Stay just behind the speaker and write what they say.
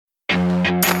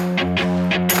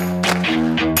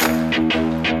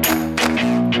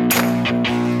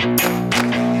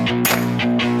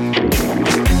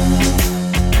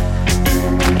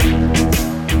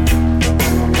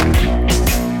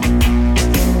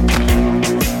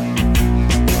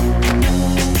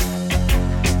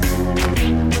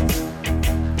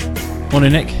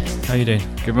Morning, Nick. How are you doing?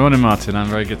 Good morning, Martin. I'm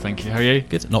very good, thank you. How are you?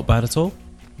 Good. Not bad at all.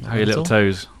 How are your little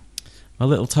toes? My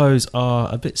little toes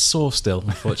are a bit sore still,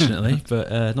 unfortunately,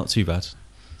 but not too bad. So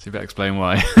you better explain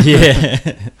why.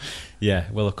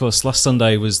 Yeah. Well, of course, last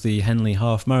Sunday was the Henley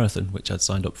Half Marathon, which I'd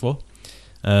signed up for,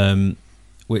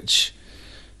 which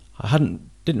I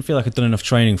didn't feel like I'd done enough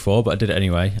training for, but I did it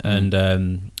anyway,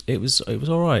 and it was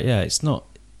all right. Yeah, it's not.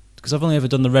 Because I've only ever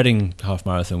done the Reading Half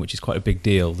Marathon, which is quite a big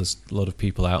deal. There's a lot of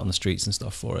people out on the streets and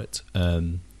stuff for it. I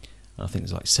think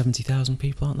there's like 70,000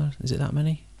 people, aren't there? Is it that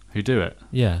many? Who do it?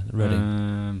 Yeah,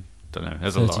 Reading. Don't know.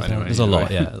 There's a lot anyway. There's a lot,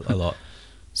 yeah, a lot.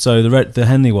 So the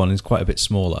Henley one is quite a bit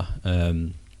smaller.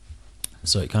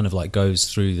 So it kind of like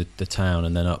goes through the town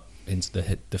and then up into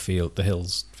the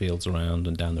fields around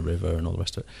and down the river and all the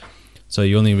rest of it. So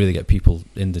you only really get people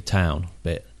in the town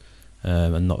bit.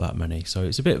 And not that many, so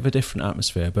it's a bit of a different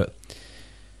atmosphere. But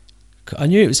I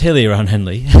knew it was hilly around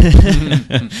Henley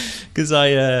because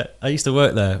I used to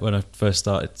work there when I first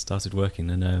started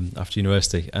working and after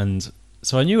university, and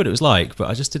so I knew what it was like, but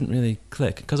I just didn't really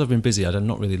click because I've been busy. I'd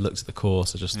not really looked at the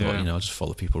course. I just thought, I'll just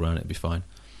follow people around, it'd be fine.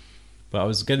 But I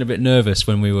was getting a bit nervous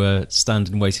when we were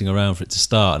standing waiting around for it to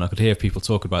start, and I could hear people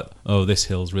talking about, oh, this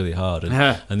hill's really hard,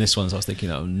 and this one. So I was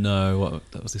thinking, oh no,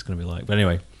 what was this going to be like? But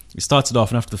anyway. It started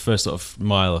off, and after the first sort of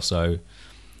mile or so,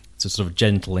 it's a sort of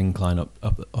gentle incline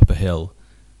up a hill,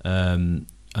 and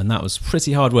that was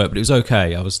pretty hard work, but it was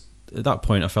okay. At that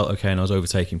point I felt okay, and I was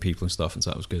overtaking people and stuff, and so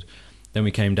that was good. Then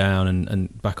we came down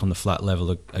and back on the flat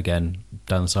level again,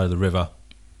 down the side of the river,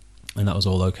 and that was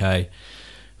all okay.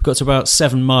 We got to about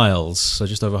 7 miles, so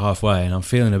just over halfway, and I'm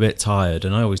feeling a bit tired,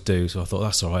 and I always do, so I thought,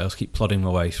 that's all right, I'll keep plodding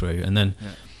my way through. And then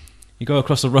you go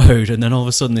across the road, and then all of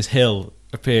a sudden this hill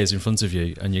appears in front of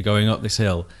you, and you're going up this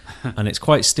hill, and it's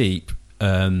quite steep,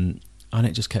 and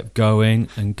it just kept going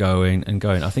and going and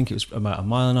going. I think it was about 1.5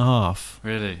 miles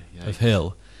of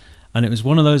hill, and it was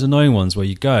one of those annoying ones where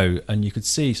you go and you could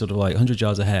see sort of like 100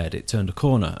 yards ahead it turned a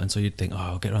corner, and so you'd think, oh,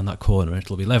 I'll get around that corner and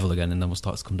it'll be level again, and then we'll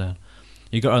start to come down.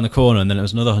 You got around the corner, and then it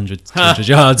was another 100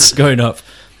 yards going up,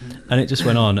 and it just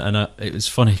went on. And it was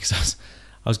funny because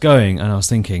I was going and I was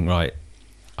thinking, right,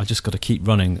 I just got to keep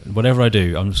running. Whatever I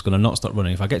do, I'm just going to not stop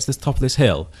running. If I get to the top of this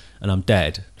hill and I'm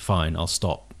dead, fine, I'll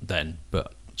stop then.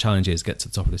 But challenge is get to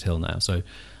the top of this hill now. So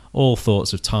all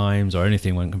thoughts of times or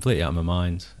anything went completely out of my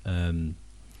mind. And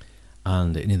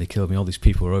it nearly killed me. All these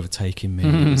people were overtaking me.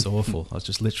 It was awful. I was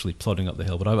just literally plodding up the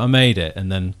hill. But I made it.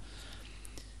 And then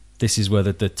this is where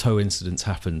the toe incidents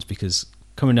happened, because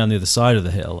coming down the other side of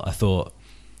the hill, I thought,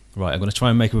 right, I'm going to try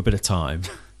and make up a bit of time.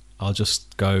 I'll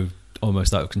just go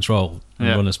almost out of control and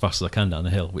run as fast as I can down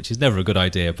the hill, which is never a good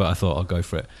idea, but I thought I'll go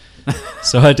for it.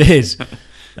 So I did.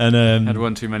 And had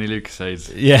one too many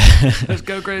Lucasades. Yeah. Let's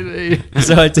go crazy.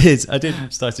 So I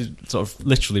started sort of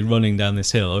literally running down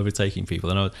this hill, overtaking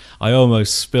people, and I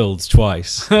almost spilled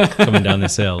twice coming down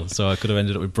this hill, so I could have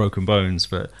ended up with broken bones.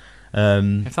 But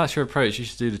if that's your approach, you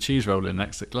should do the cheese rolling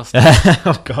next at Gloucester.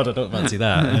 Oh God, I don't fancy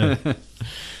that.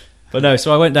 But no,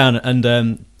 so I went down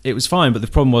and it was fine, but the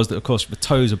problem was that, of course, the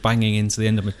toes are banging into the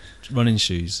end of my running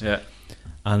shoes. Yeah.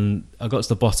 And I got to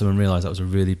the bottom and realised that was a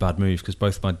really bad move, because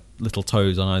both my little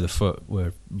toes on either foot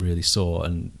were really sore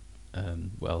and,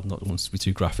 not wanting to be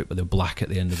too graphic, but they were black at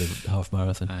the end of the half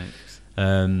marathon.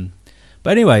 Nice.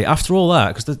 But anyway, after all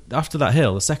that, because after that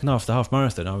hill, the second half of the half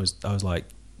marathon, I was like,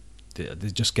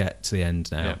 just get to the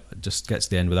end now. Yeah. Just get to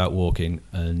the end without walking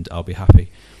and I'll be happy.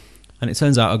 And it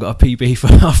turns out I got a PB for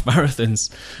half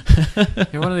marathons.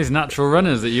 You're one of these natural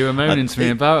runners that you were moaning to me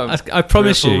about. I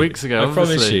promise 4 weeks ago. I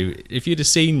promise you, if you'd have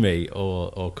seen me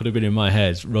or could have been in my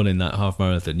head running that half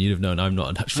marathon, you'd have known I'm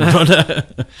not a natural runner.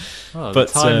 Well, but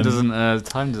time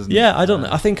doesn't. Yeah, I don't.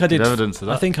 I think I did. Evidence of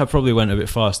that. I think I probably went a bit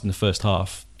fast in the first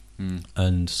half,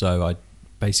 and so I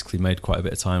basically made quite a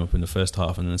bit of time up in the first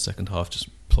half, and then the second half just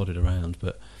plodded around.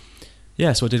 But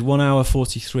yeah, so I did 1 hour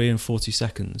 43 and 40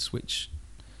 seconds, which,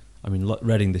 I mean,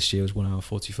 Reading this year was 1 hour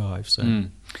 45. So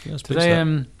yeah,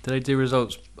 do they do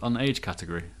results on age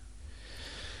category?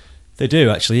 They do,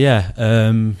 actually. Yeah.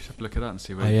 You should have to look at that and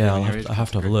see where. Yeah, I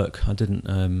have to have a look. I didn't.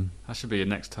 That should be your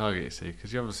next target, you see,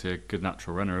 because you're obviously a good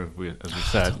natural runner, as we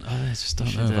said. I just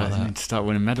don't know about that. You need to start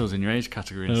winning medals in your age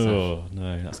category and stuff.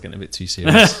 No, that's getting a bit too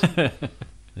serious.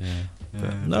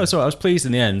 No, so I was pleased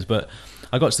in the end, but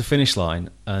I got to the finish line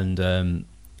and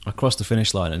I crossed the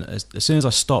finish line, and as soon as I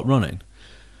stopped running,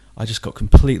 I just got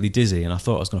completely dizzy and I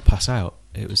thought I was going to pass out.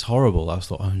 It was horrible. I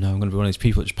thought, oh no, I'm going to be one of these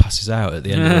people that just passes out at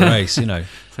the end of the race, you know.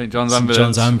 St. John's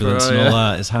Ambulance and all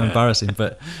that. It's how embarrassing.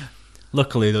 But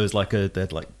luckily there was like they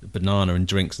had like banana and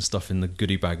drinks and stuff in the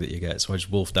goodie bag that you get, so I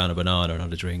just wolfed down a banana and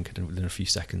had a drink, and within a few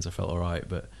seconds I felt all right,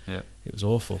 but it was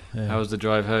awful. Yeah. How was the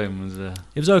drive home?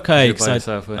 It was okay, because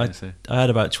I I had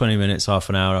about 20 minutes, half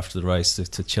an hour after the race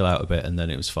to chill out a bit, and then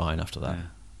it was fine after that.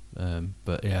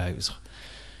 But yeah,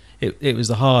 it was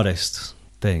the hardest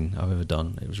thing I've ever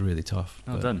done. It was really tough.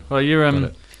 Well done. Well,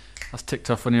 you're that's ticked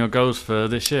off one of your goals for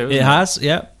this year, isn't it? It has,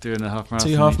 yeah. Doing a half marathon.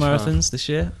 2 half marathons this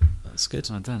year. That's good.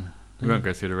 Well done. We won't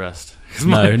go through the rest.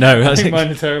 No. I think mine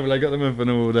are terrible. I got them up and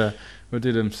all there. We'll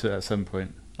do them at some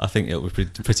point. I think it would be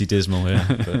pretty dismal, yeah.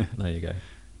 But there you go.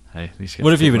 Hey, at least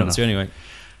what have you been up to anyway?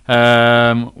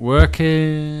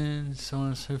 Working, so on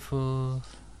and so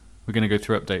forth. We're going to go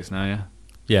through updates now, yeah?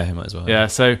 Yeah, you might as well. Yeah,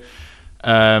 so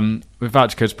with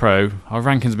Voucher Codes Pro, our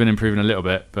ranking's been improving a little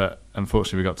bit, but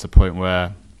unfortunately we got to the point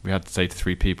where we had to say to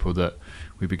 3 people that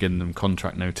we begin them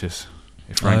contract notice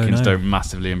if rankings don't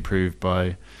massively improve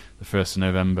by the 1st of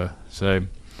November. So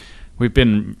we've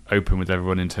been open with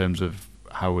everyone in terms of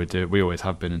how we're doing. We always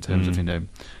have been in terms of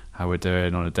how we're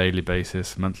doing on a daily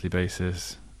basis, monthly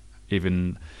basis.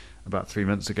 Even about 3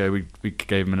 months ago, we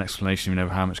gave them an explanation,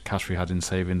 how much cash we had in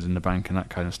savings in the bank and that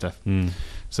kind of stuff.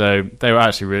 So they were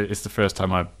actually it's the first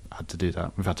time I had to do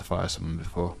that. We've had to fire someone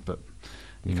before, but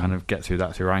you kind of get through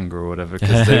that through anger or whatever,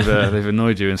 because they've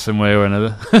annoyed you in some way or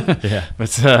another. Yeah. But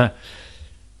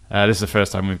this is the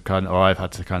first time I've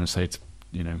had to kind of say to,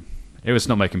 it was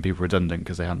not making people redundant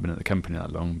because they hadn't been at the company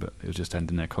that long, but it was just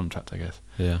ending their contract, I guess.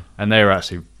 Yeah. And they were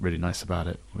actually really nice about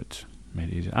it, which made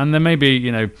it easier. And then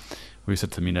maybe, we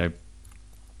said to them,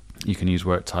 you can use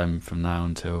work time from now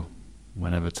until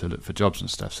whenever to look for jobs and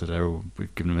stuff. So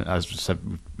we've given them, as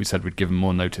we said we'd give them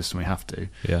more notice than we have to.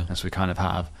 Yeah. And so we kind of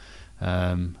have.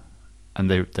 And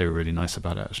they were really nice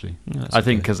about it, actually. Yeah, I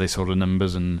think because they saw the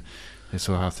numbers and they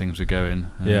saw how things were going.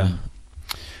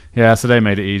 Yeah, so they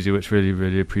made it easy, which really,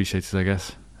 really appreciated, I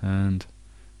guess. And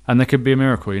there could be a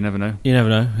miracle. You never know. You never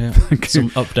know. Yeah. Some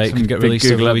update can get released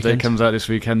Google over the update weekend. comes out this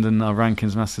weekend, and our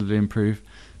rankings massively improve.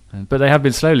 But they have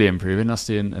been slowly improving. That's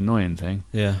the annoying thing.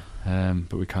 Yeah.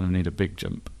 But we kind of need a big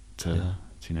jump to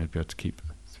be able to keep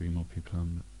 3 more people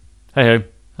on. Hey ho.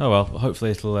 Oh well.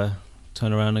 Hopefully it'll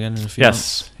turn around again in a few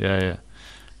months. Yeah.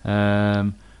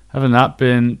 Other than that,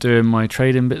 been doing my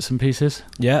trading bits and pieces.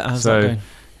 Yeah. How's that going?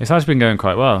 It's actually been going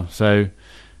quite well. So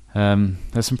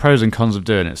there's some pros and cons of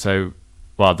doing it. So,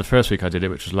 the first week I did it,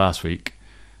 which was last week.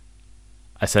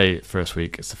 I say first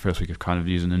week. It's the first week of kind of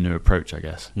using a new approach, I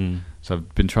guess. So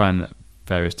I've been trying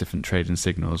various different trading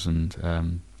signals,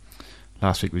 and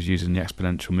last week was using the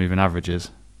exponential moving averages,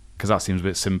 because that seems a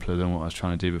bit simpler than what I was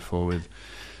trying to do before with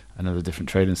another different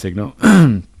trading signal.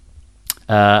 And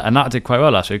that did quite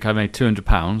well last week. I made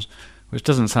 £200, which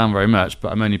doesn't sound very much,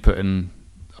 but I'm only putting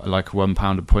like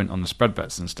 £1 a point on the spread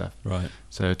bets and stuff. Right.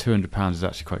 So £200 is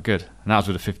actually quite good, and that was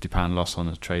with a £50 loss on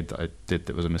a trade that I did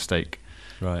that was a mistake.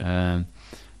 Right.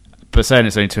 But saying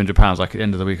it's only £200, like at the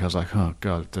end of the week, I was like, oh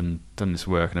god, I've done this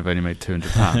work and I've only made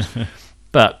 £200.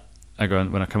 But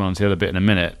when I come on to the other bit in a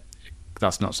minute,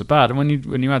 that's not so bad. And when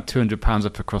you add £200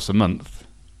 up across a month,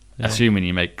 assuming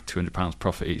you make £200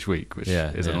 profit each week, which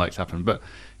isn't likely to happen, but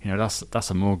that's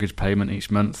a mortgage payment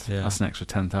each month. Yeah. That's an extra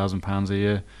 £10,000 a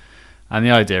year. And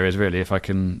the idea is really, if I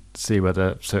can see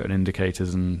whether certain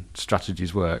indicators and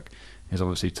strategies work, is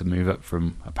obviously to move up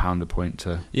from £1 a point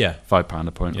to £5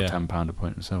 a point or £10 a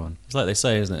point and so on. It's like they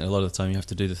say, isn't it? A lot of the time you have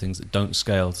to do the things that don't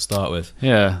scale to start with,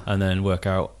 and then work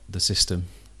out the system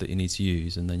that you need to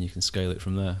use, and then you can scale it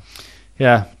from there.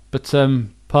 Yeah, but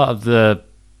part of the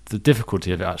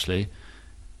difficulty of it actually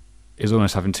is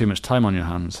almost having too much time on your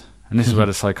hands, and this is where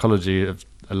the psychology of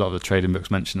a lot of the trading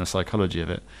books mention the psychology of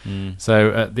it.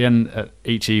 So at the end,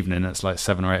 each evening, it's like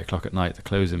 7 or 8 o'clock at night, the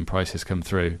closing prices come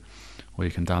through, or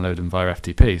you can download them via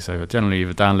FTP. So generally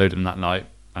either download them that night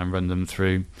and run them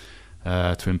through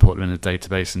to import them in a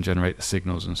database and generate the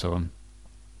signals and so on.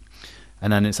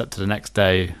 And then it's up to the next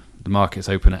day, the market's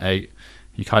open at 8,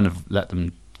 you kind of let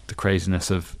the craziness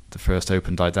of the first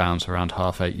open die down, so around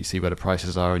 8:30 you see where the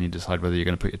prices are and you decide whether you're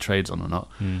going to put your trades on or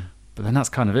not. But then that's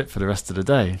kind of it for the rest of the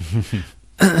day.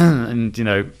 And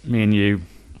me and you,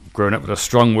 growing up with a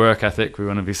strong work ethic, we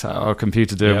want to be sat at our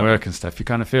computer doing work and stuff. You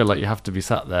kind of feel like you have to be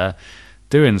sat there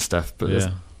doing stuff, but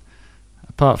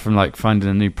apart from like finding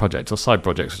a new project or side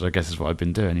projects, which I guess is what I've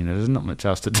been doing, there's not much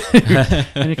else to do.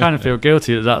 And you kind of feel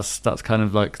guilty that's kind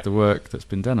of like the work that's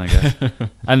been done, I guess.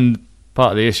 And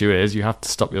part of the issue is you have to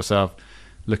stop yourself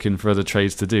looking for other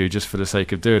trades to do just for the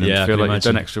sake of doing them, to feel like you've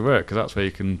done extra work, because that's where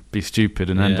you can be stupid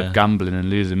and end up gambling and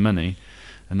losing money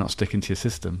and not sticking to your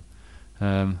system.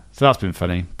 So that's been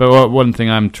funny. But one thing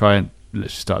I'm literally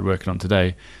started working on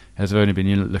today, is I've only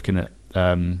been looking at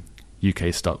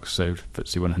UK stocks, so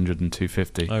FTSE 100 and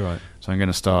 250. Oh, right. So I'm going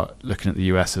to start looking at the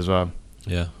US as well.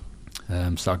 Yeah. So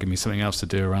that'll give me something else to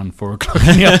do around 4 o'clock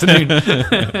in the afternoon.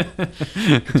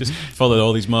 Just follow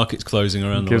all these markets closing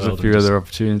around the world. Gives a few other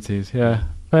opportunities, yeah.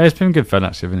 But it's been good fun,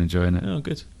 actually. I've been enjoying it. Oh,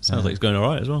 good. Sounds like it's going all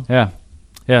right as well. Yeah.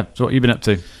 Yeah. So what have you been up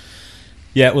to?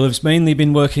 Yeah, well, I've mainly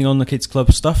been working on the kids'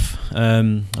 club stuff.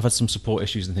 I've had some support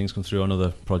issues and things come through on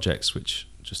other projects, which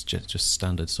just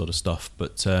standard sort of stuff.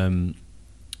 But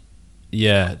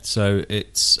yeah, so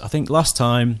it's. I think last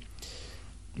time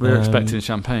we were expecting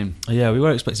champagne. Yeah, we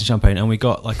were expecting champagne, and we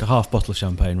got like a half bottle of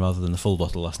champagne rather than the full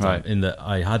bottle last time. Right. In that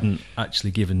I hadn't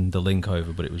actually given the link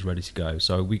over, but it was ready to go.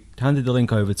 So we handed the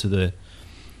link over to the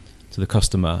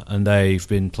customer, and they've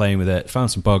been playing with it,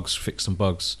 found some bugs, fixed some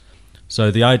bugs. So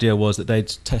the idea was that they'd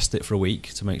test it for a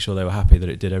week to make sure they were happy that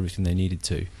it did everything they needed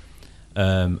to.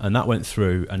 And that went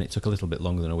through, and it took a little bit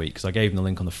longer than a week because I gave them the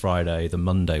link on the Friday. The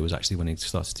Monday was actually when he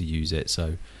started to use it.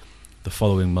 So the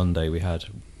following Monday we had,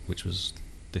 which was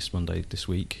this Monday this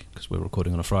week because we're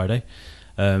recording on a Friday,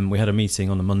 we had a meeting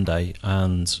on the Monday,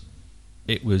 and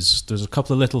there's a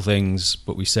couple of little things,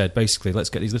 but we said basically let's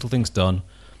get these little things done.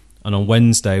 And on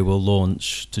Wednesday, we'll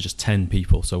launch to just 10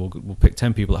 people. So we'll pick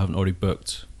 10 people that haven't already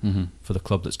booked for the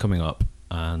club that's coming up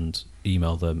and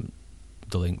email them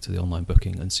the link to the online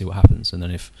booking and see what happens. And then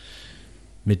if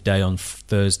midday on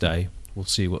Thursday, we'll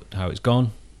see how it's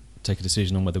gone, take a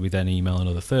decision on whether we then email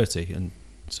another 30 and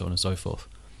so on and so forth.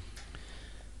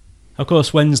 Of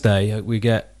course, Wednesday, I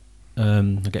get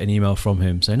an email from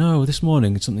him saying, oh, this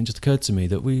morning something just occurred to me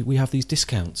that we have these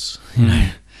discounts, you know.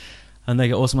 And they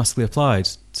get automatically applied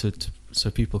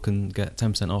so people can get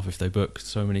 10% off if they book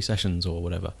so many sessions or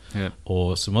whatever,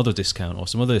 or some other discount.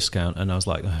 And I was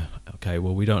like, oh, okay,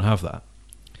 well, we don't have that.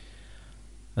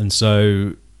 And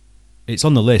so it's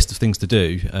on the list of things to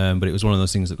do, but it was one of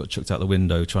those things that got chucked out the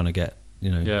window trying to get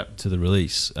to the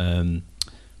release.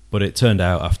 But it turned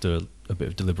out after a bit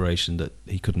of deliberation that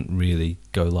he couldn't really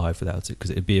go live without it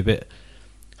because it'd be a bit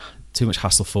too much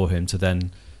hassle for him to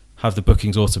then have the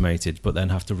bookings automated, but then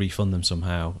have to refund them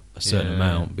somehow a certain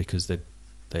amount because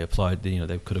they applied,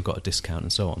 they could have got a discount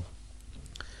and so on.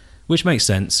 Which makes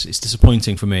sense. It's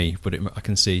disappointing for me, but I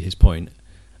can see his point.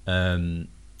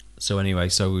 So anyway,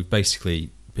 we've basically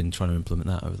been trying to implement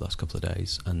that over the last couple of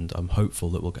days, and I'm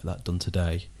hopeful that we'll get that done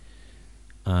today.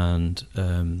 And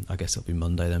I guess it'll be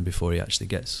Monday then before he actually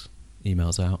gets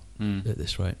emails out at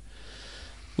this rate.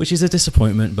 Which is a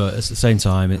disappointment, but at the same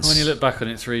time, it's... When you look back on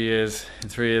it in 3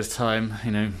 years' time,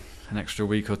 an extra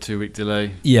week or 2 week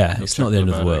delay. Yeah, it's not the end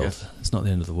of the world. It's not the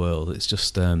end of the world. It's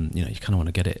just, you kind of want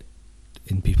to get it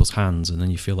in people's hands, and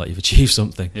then you feel like you've achieved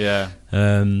something. Yeah.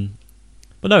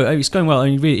 But no, it's going well. I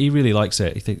mean, he really likes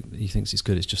it. He thinks it's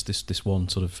good. It's just this one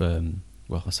sort of...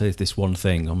 I say this one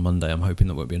thing on Monday. I'm hoping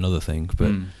there won't be another thing,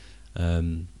 but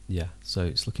yeah. So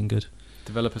it's looking good.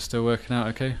 Developers still working out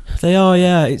okay? They are,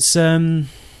 yeah. It's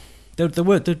they're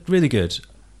really good.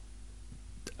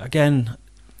 Again,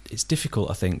 it's difficult,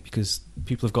 I think, because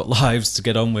people have got lives to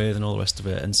get on with and all the rest of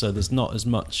it, and so there's not as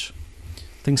much.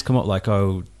 Things come up like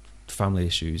family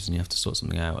issues, and you have to sort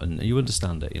something out, and you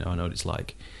understand it. I know what it's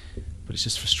like, but it's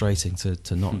just frustrating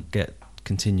to not get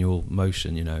continual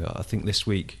motion. I think this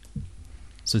week.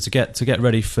 So to get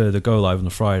ready for the go live on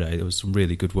the Friday, there was some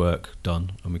really good work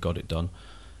done, and we got it done.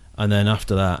 And then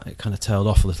after that, it kind of tailed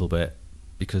off a little bit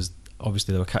because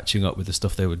obviously they were catching up with the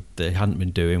stuff they hadn't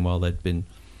been doing while they'd been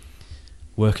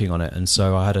working on it. And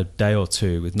so I had a day or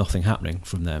two with nothing happening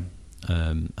from them,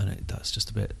 and that's just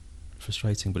a bit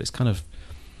frustrating. But it's kind of,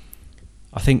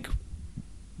 I think,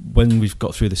 when we've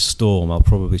got through this storm, I'll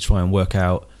probably try and work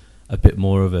out a bit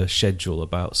more of a schedule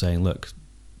about saying, look,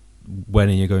 when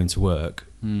are you going to work,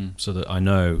 so that I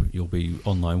know you'll be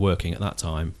online working at that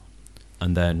time,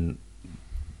 and then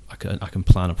I can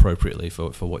plan appropriately for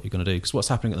what you're going to do. Because what's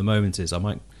happening at the moment is I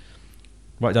might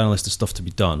write down a list of stuff to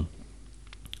be done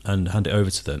and hand it over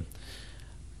to them,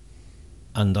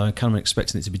 and I'm kind of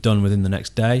expecting it to be done within the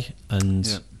next day,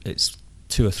 and it's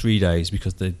 2 or 3 days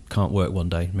because they can't work one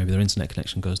day. Maybe their internet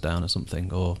connection goes down or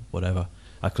something or whatever.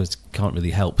 I can't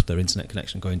really help their internet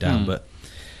connection going down, but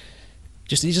it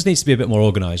just needs to be a bit more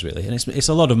organised, really. And it's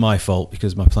a lot of my fault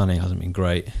because my planning hasn't been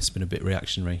great. It's been a bit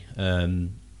reactionary.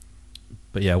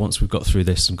 But yeah, once we've got through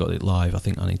this and got it live, I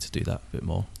think I need to do that a bit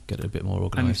more, get it a bit more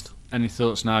organised. Any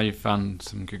thoughts now you've found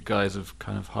some good guys of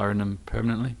kind of hiring them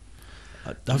permanently?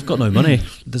 I've got no money.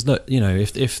 There's no,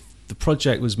 if the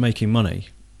project was making money,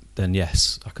 then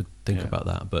yes, I could think about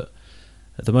that. But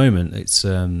at the moment, it's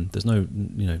there's no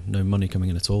money coming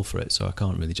in at all for it, so I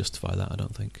can't really justify that. I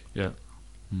don't think. Yeah.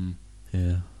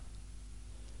 Yeah.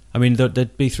 I mean,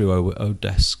 they'd be through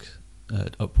Odesk,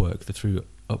 Upwork. They're through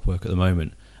Upwork at the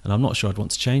moment, and I'm not sure I'd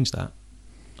want to change that.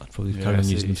 I'd probably carry on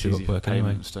using them through Upwork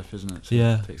anyway. Stuff, isn't it? So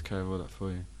Yeah, it takes care of all that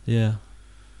for you. Yeah.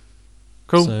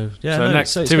 Cool. So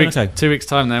next 2 weeks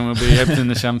time, then we'll be opening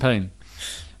the champagne.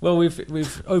 Well,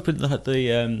 we've opened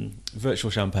the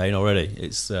virtual champagne already.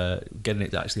 It's getting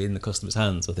it actually in the customer's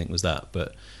hands, I think, was that.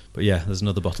 But yeah, there's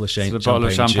another bottle of champagne. So the bottle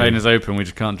of champagne is open. We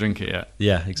just can't drink it yet.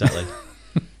 Yeah, exactly.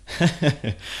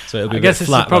 So it'll be I guess a bit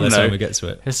flat by the time we get to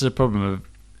it. This is a problem of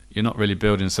you're not really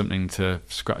building something to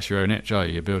scratch your own itch, are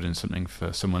you? You're building something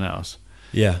for someone else.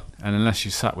 Yeah. And unless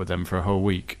you sat with them for a whole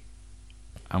week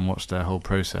and watched their whole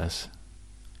process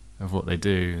of what they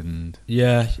do and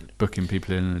booking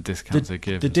people in and the discounts they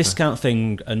give. The discount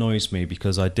thing annoys me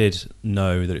because I did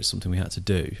know that it's something we had to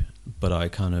do, but I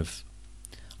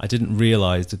didn't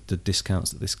realise that the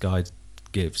discounts that this guy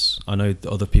gives. I know that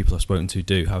other people I've spoken to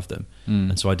do have them,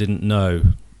 and so I didn't know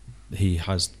he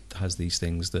has these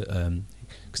things that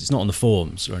because it's not on the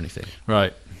forms or anything.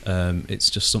 Right. It's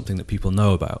just something that people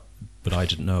know about, but I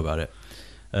didn't know about it.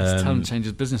 Tell him to change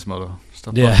his business model.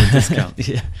 Stop offering discounts.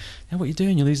 Yeah, what are you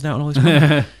doing? You're losing out on all this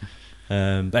money.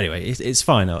 But anyway, it's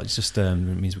fine. It's just it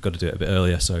means we've got to do it a bit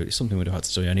earlier, so it's something we'd have had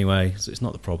to do anyway. So it's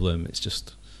not the problem. It's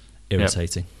just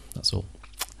irritating. Yep. That's all.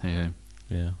 Yeah.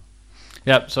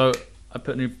 Yeah. So I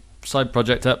put a new side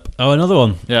project up. Oh, another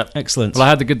one. Yeah. Excellent. Well, I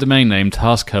had the good domain name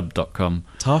taskhub.com.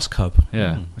 Taskhub.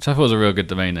 Yeah, which I thought was a real good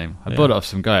domain name. I bought it off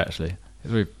some guy actually. It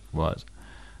really was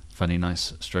funny,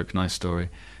 nice story.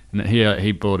 And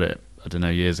he bought it, I don't know,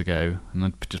 years ago, and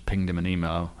I just pinged him an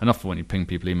email. And often when you ping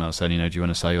people emails saying, do you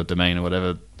want to sell your domain or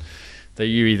whatever, that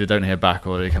you either don't hear back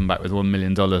or they come back with $1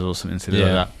 million or something silly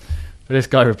like that. But this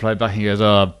guy replied back and he goes,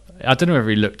 I don't know whether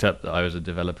he looked up that I was a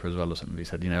developer as well or something. He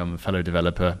said, I'm a fellow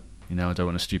developer, I don't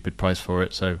want a stupid price for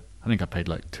it. So I think I paid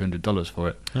like $200 for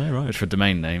it. Oh, right. Which for a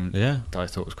domain name, that I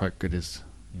thought was quite good. It's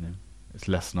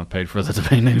less than I paid for other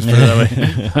domain names, but that way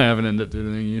I haven't ended up doing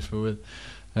anything useful with.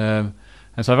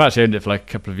 And so I've actually owned it for like a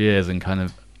couple of years and I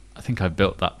think I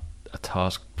built a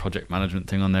task project management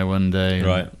thing on there one day.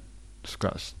 Right.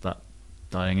 Scratched that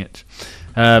dying itch.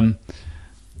 But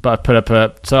I put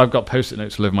up so I've got post-it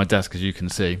notes all over my desk, as you can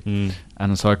see.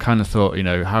 And so I kind of thought,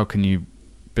 how can you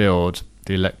build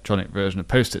the electronic version of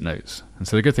post-it notes? And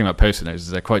so the good thing about post-it notes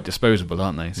is they're quite disposable,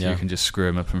 aren't they? So you can just screw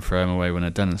them up and throw them away when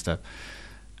they're done and stuff.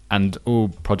 And all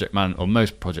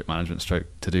most project management stroke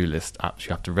to-do list apps you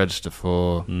have to register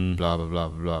for, blah, blah, blah, blah,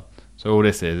 blah. So all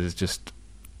this is just,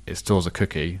 it stores a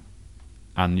cookie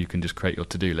and you can just create your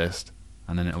to-do list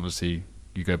and then obviously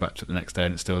you go back to it the next day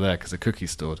and it's still there because the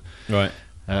cookie's stored. Right.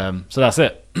 So that's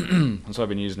it. And so I've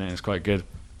been using it and it's quite good.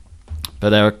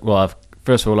 But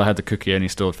first of all, I had the cookie only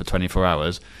stored for 24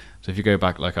 hours. So if you go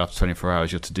back like after 24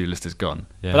 hours, your to-do list is gone.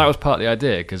 Yeah. But that was part of the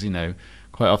idea because,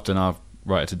 quite often I'll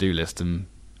write a to-do list and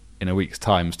in a week's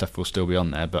time stuff will still be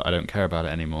on there, but I don't care about it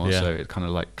anymore. So it's kind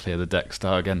of like clear the deck,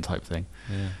 start again type thing.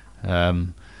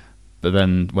 But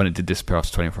then when it did disappear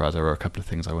after 24 hours, there were a couple of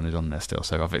things I wanted on there still,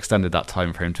 so I've extended that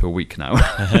time frame to a week now.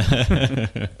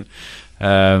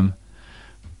 But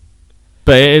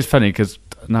it is funny because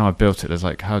now I've built it, there's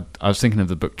like how I was thinking of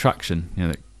the book Traction,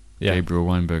 that Gabriel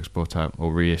Weinberg's brought out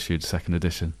or reissued second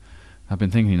edition. I've been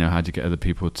thinking, how do you get other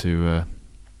people to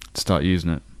start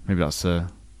using it? Maybe that's a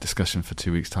discussion for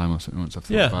 2 weeks' time or something. Once I've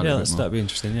thought about it a bit more. That'd be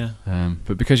interesting. Yeah.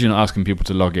 But because you're not asking people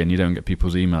to log in, you don't get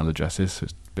people's email addresses, so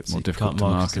it's a bit more difficult to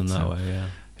market that way. Yeah.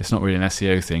 It's not really an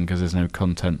SEO thing because there's no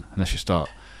content unless you start,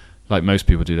 like most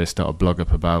people do. They start a blog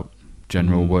up about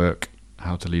general work,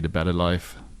 how to lead a better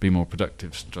life, be more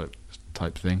productive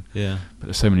type thing. Yeah. But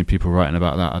there's so many people writing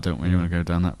about that. I don't really want to go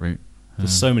down that route.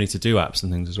 There's so many to-do apps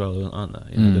and things as well, aren't there?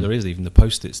 But there is even the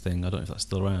Post-its thing. I don't know if that's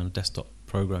still around. A desktop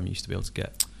program you used to be able to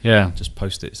get. Yeah. Just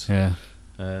Post-its. Yeah.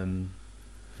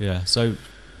 So,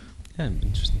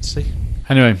 interesting to see.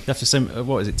 Anyway. You have to send,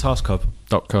 what is it,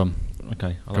 taskhub.com?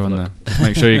 Okay, I'll go on there. Just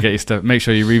make sure you get your stuff. Make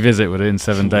sure you revisit within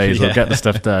 7 days or get the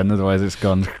stuff done. Otherwise, it's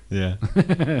gone. Yeah.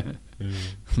 But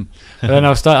then I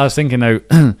was thinking though,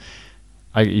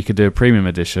 you could do a premium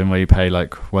edition where you pay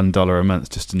like $1 a month,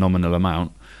 just a nominal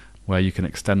amount, where you can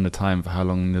extend the time for how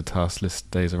long the task list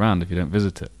stays around if you don't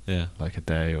visit it. Yeah. Like a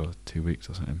day or 2 weeks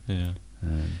or something. Yeah.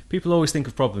 People always think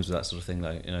of problems with that sort of thing,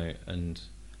 like, and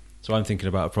so I'm thinking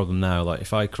about a problem now. Like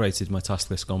if I created my task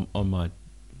list on my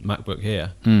MacBook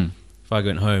here. If I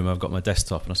go home, I've got my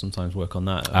desktop and I sometimes work on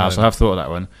that. So I've thought of that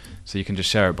one. So you can just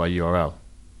share it by URL.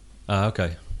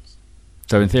 Okay.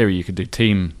 So in theory, you could do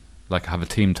have a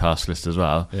team task list as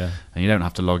well. Yeah. And you don't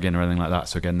have to log in or anything like that.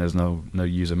 So again, there's no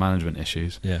user management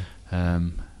issues. Yeah.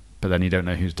 but then you don't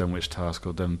know who's done which task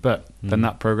or done. But then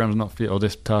that program's not for you, or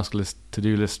this task list,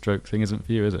 to-do list stroke thing isn't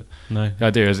for you, is it? No. The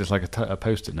idea is it's like a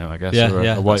post-it note, I guess, Yeah, or a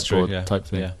that's true, whiteboard type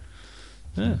thing.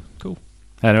 Yeah, cool.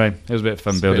 Anyway, it was a bit of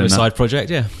fun It's building a bit of a that. side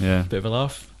project, yeah. Yeah. Bit of a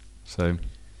laugh. So,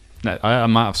 no,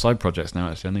 I'm out of side projects now,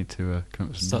 actually. I need to come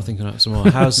up with some Start more. thinking about some more.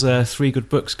 How's 3 Good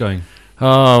Books going?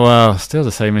 Oh, well, still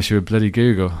the same issue with bloody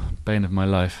Google. Bane of my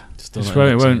life. Still It's not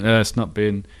won't, indexing it's not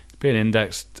being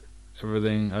indexed,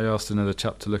 everything. I asked another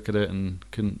chap to look at it and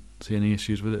couldn't see any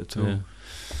issues with it at all. Yeah.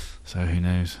 So who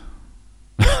knows?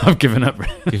 I've given up.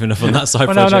 Giving up on that side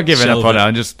Well, project. no, I'm not giving up shelve on it.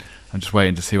 I'm just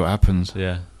waiting to see what happens.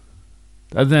 Yeah.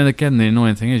 And then again, the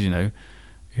annoying thing is,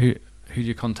 who do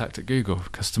you contact at Google?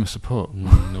 Customer support.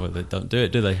 No, they don't do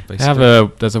it, do they? They have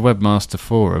there's a webmaster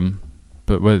forum,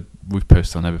 but we've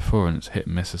posted on there before, and it's hit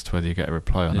and miss as to whether you get a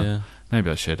reply or not. Yeah. Maybe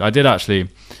I should. I did actually.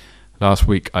 Last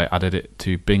week, I added it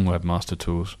to Bing Webmaster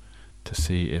Tools to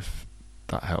see if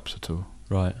that helps at all.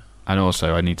 Right. And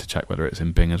also, I need to check whether it's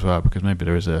in Bing as well, because maybe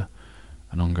there is an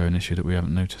ongoing issue that we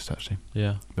haven't noticed, actually.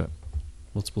 Yeah. But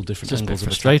multiple different it's just a bit angles of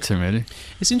frustrating, really.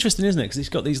 It's interesting, isn't it? Because it's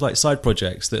got these like side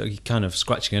projects that are kind of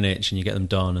scratching an itch, and you get them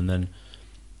done, and then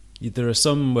there are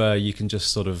some where you can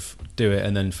just sort of do it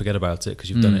and then forget about it because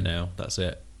you've done it now. That's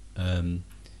it.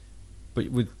 But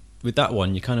with that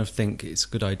one, you kind of think it's a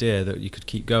good idea that you could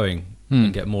keep going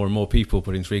and get more and more people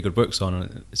putting 3 Good Books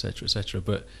on, et cetera, et cetera.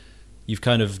 But you've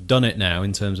kind of done it now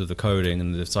in terms of the coding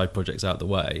and the side projects out the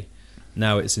way.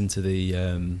 Now it's into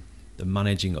the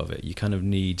managing of it. You kind of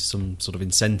need some sort of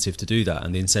incentive to do that,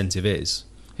 and the incentive is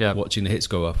watching the hits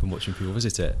go up and watching people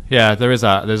visit it. Yeah, there is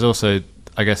that. There's also,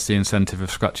 I guess, the incentive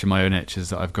of scratching my own itch is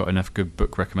that I've got enough good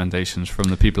book recommendations from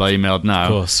the people I emailed now, Of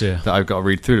course, yeah. that I've got to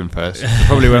read through them first. So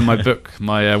probably when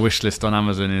my wish list on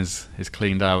Amazon is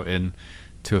cleaned out in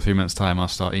 2 or 3 months' time, I'll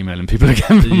start emailing people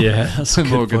again. Yeah, that's a for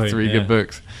more good point, 3 yeah. good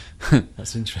books.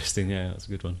 That's interesting. Yeah, that's a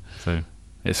good one. So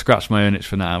it scratched my own itch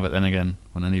for now, but then again,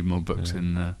 when I need more books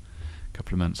in a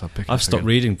couple of months, I'll pick it up I've stopped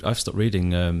again.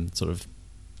 reading sort of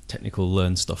technical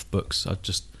learn stuff books. I'm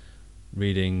just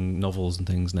reading novels and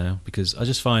things now because I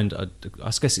just find I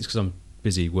guess it's because I'm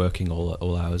busy working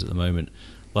all hours at the moment.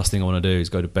 Last thing I want to do is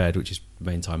go to bed, which is the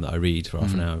main time that I read for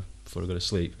half an hour before I go to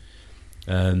sleep.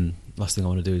 Last thing I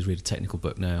want to do is read a technical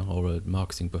book now or a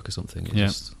marketing book or something.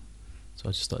 So I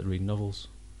just started reading novels.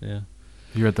 Yeah.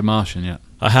 You read The Martian yet?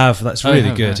 I have. That's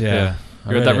really good. Yeah.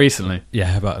 You read that recently?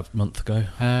 Yeah, about a month ago.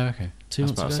 Okay. 2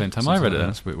 That's months about ago. the same time I Something read it. like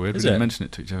That's a bit weird. Is We didn't it? mention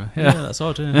it to each other. Yeah, that's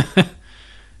odd. Yeah.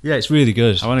 Yeah, it's really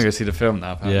good. I want to go see the film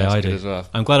now. Apparently. Yeah, That's I good do. as well.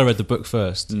 I'm glad I read the book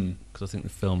first because I think the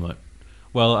film might.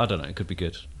 Well, I don't know. It could be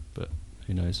good, but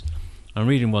who knows? I'm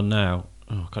reading one now.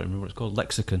 Oh, I can't remember what it's called.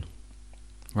 Lexicon.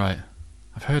 Right.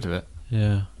 I've heard of it.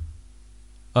 Yeah.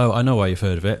 Oh, I know why you've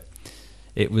heard of it.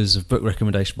 It was a book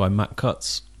recommendation by Matt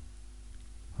Cutts.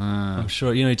 I'm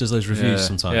sure he does those reviews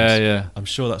sometimes. Yeah. I'm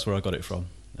sure that's where I got it from.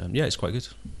 Yeah, it's quite good.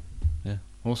 Yeah.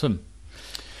 Awesome.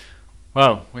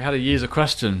 Well, we had a user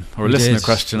question, or a We listener did.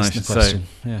 question, I Listener should question.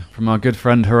 say, Yeah. from our good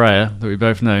friend Haraya, that we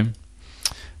both know.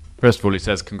 First of all, he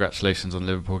says congratulations on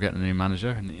Liverpool getting a new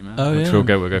manager in the email, Oh, which yeah. we'll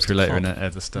go That's through the later in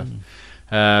top. the stuff.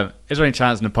 Is there any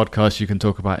chance in the podcast you can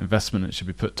talk about investment that should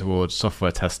be put towards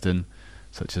software testing,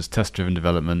 such as test-driven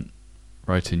development,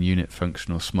 writing unit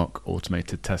functional SMOC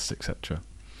automated tests, etc.?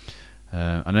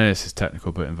 I know this is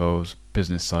technical, but it involves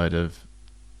business side of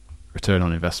return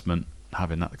on investment,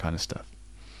 having that kind of stuff.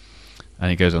 And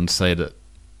he goes on to say that,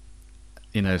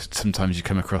 sometimes you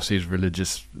come across these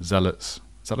religious zealots.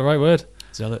 Is that the right word?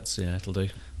 Zealots, yeah, it'll do.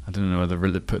 I don't know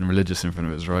whether putting religious in front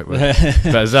of it is the right word.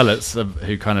 But zealots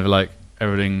who kind of like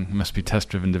everything must be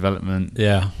test-driven development.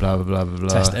 Yeah. Blah, blah, blah, blah, blah.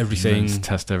 Test everything.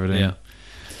 Test everything. Yeah.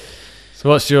 So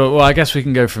what's your... Well, I guess we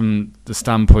can go from the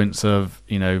standpoints of,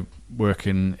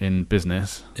 working in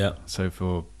business. Yeah. So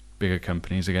for bigger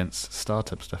companies against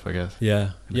startup stuff, I guess.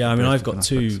 Yeah. Yeah, I mean, I've got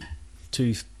two...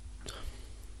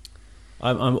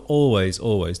 I'm always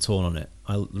torn on it.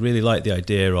 I really like the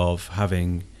idea of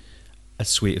having a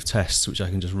suite of tests which I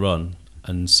can just run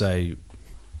and say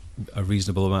a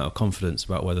reasonable amount of confidence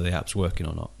about whether the app's working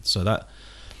or not. So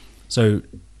I'm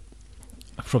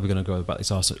probably going to go about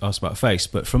this ask about face,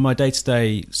 but from my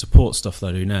day-to-day support stuff that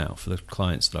I do now for the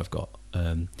clients that I've got,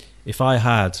 if I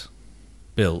had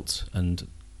built, and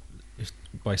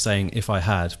by saying if I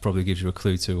had probably gives you a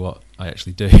clue to what I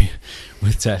actually do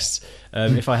with tests.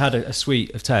 If I had a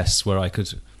suite of tests where I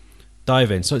could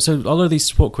dive in, so a lot of these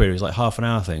support queries, like half an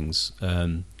hour things,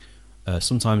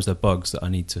 sometimes they're bugs that I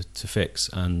need to fix,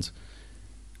 and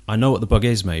I know what the bug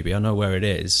is, maybe I know where it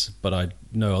is, but I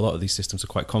know a lot of these systems are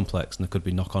quite complex and there could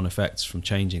be knock-on effects from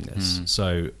changing this.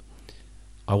 So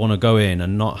I want to go in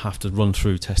and not have to run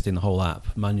through testing the whole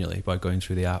app manually by going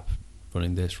through the app,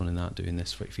 running this, running that, doing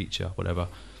this feature, whatever.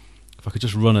 If I could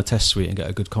just run a test suite and get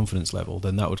a good confidence level,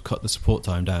 then that would cut the support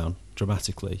time down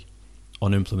dramatically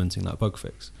on implementing that bug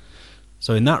fix.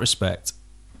 So in that respect,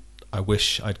 I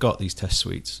wish I'd got these test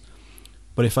suites.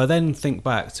 But if I then think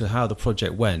back to how the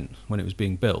project went when it was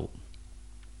being built,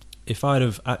 if I'd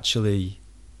have actually,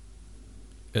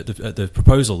 at the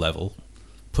proposal level,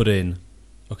 put in,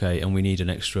 okay, and we need an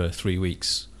extra 3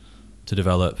 weeks to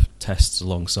develop tests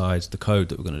alongside the code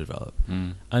that we're going to develop.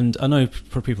 And I know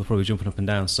people are probably jumping up and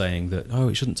down saying that, oh,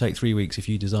 it shouldn't take 3 weeks if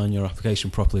you design your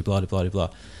application properly, blah, blah, blah, blah.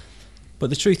 But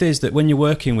the truth is that when you're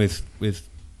working with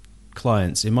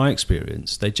clients, in my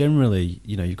experience, they generally,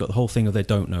 you've got the whole thing of they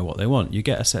don't know what they want. You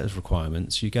get a set of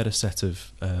requirements, you get a set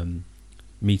of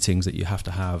meetings that you have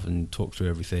to have and talk through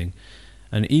everything.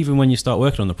 And even when you start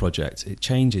working on the project, it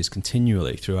changes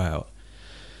continually throughout.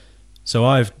 So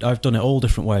I've done it all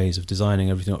different ways of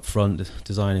designing everything up front,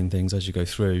 designing things as you go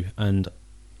through. And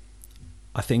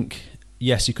I think,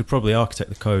 yes, you could probably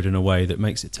architect the code in a way that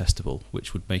makes it testable,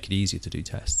 which would make it easier to do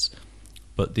tests.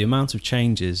 But the amount of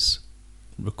changes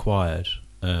required,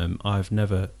 I've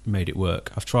never made it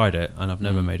work. I've tried it and I've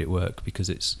never made it work, because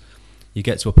you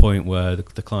get to a point where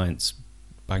the client's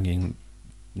banging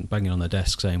on their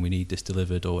desk saying we need this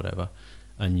delivered or whatever,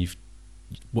 and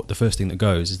the first thing that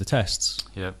goes is the tests.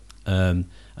 Yeah. And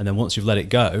then once you've let it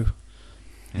go,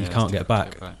 you can't get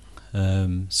back.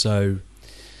 So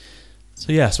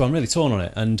I'm really torn on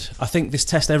it, and I think this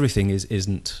test everything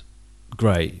isn't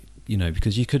great,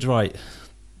 because you could write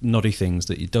noddy things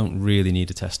that you don't really need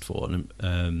a test for,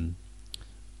 and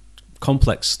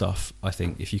complex stuff, I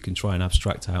think, if you can try and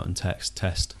abstract out and test,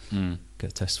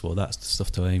 get a test for, that's the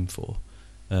stuff to aim for,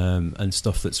 and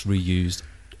stuff that's reused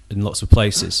in lots of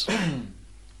places.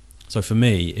 So for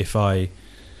me, if I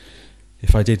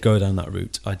did go down that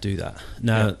route, I'd do that.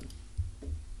 Now,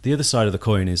 the other side of the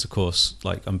coin is, of course,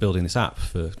 like, I'm building this app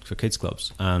for kids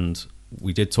clubs, and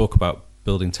we did talk about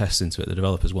building tests into it. The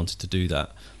developers wanted to do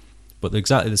that, but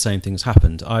exactly the same thing has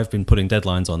happened. I've been putting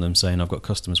deadlines on them saying I've got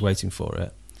customers waiting for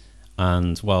it,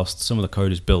 and whilst some of the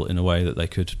code is built in a way that they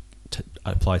could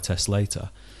apply tests later,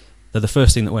 they're the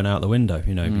first thing that went out the window,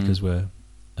 because we're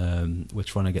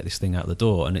trying to get this thing out the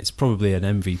door, and it's probably an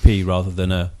MVP rather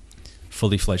than a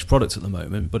fully fledged product at the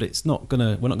moment, but we're not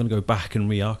going to go back and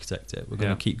re-architect it. We're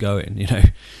going to keep going,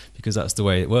 because that's the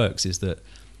way it works, is that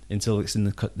until it's in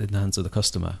the hands of the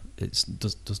customer, it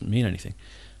doesn't mean anything.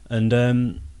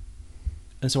 And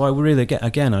so I'd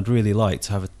really like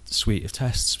to have a suite of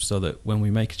tests so that when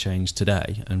we make a change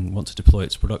today and want to deploy it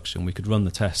to production, we could run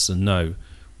the tests and know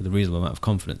with a reasonable amount of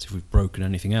confidence if we've broken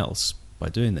anything else by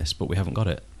doing this, but we haven't got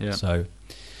it. Yeah.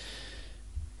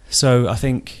 So I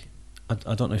think,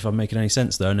 I don't know if I'm making any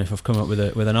sense though, and if I've come up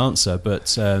with an answer,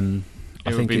 but I think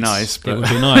it would be nice,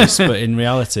 but in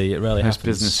reality, it rarely happens.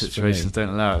 Business situations don't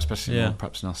allow it, especially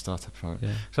perhaps in our startup. Right?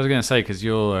 Yeah. So I was going to say, because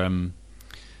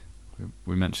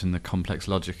we mentioned the complex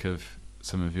logic of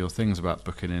some of your things about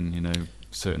booking in,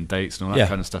 certain dates and all that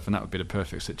kind of stuff, and that would be the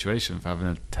perfect situation for having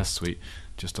a test suite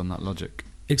just on that logic.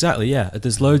 Exactly, yeah.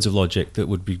 There's loads of logic that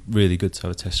would be really good to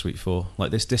have a test suite for,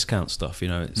 like this discount stuff.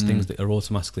 It's things that are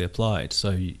automatically applied. So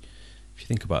if you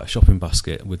think about a shopping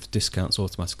basket with discounts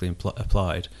automatically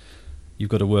applied, you've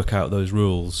got to work out those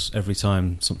rules every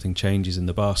time something changes in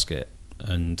the basket,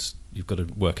 and you've got to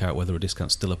work out whether a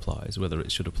discount still applies, whether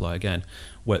it should apply again.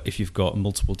 If you've got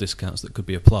multiple discounts that could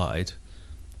be applied,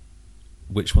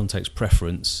 which one takes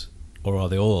preference, or are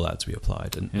they all allowed to be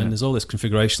applied? And there's all this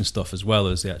configuration stuff as well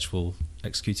as the actual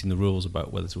executing the rules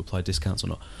about whether to apply discounts or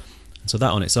not. And so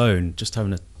that on its own, just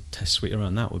having a test suite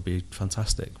around that would be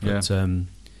fantastic. But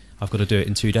I've got to do it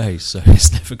in 2 days, so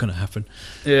it's never going to happen.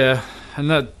 Yeah,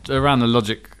 and that around the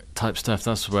logic type stuff,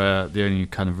 that's where the only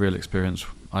kind of real experience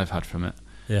I've had from it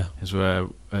is where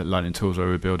at Lightning Tools, where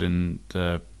we're building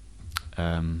the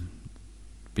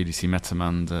BDC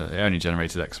MetaMand, it only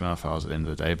generated XML files at the end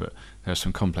of the day, but there's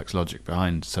some complex logic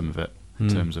behind some of it in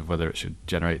terms of whether it should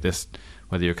generate this,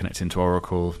 whether you're connecting to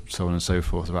Oracle, so on and so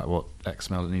forth, about what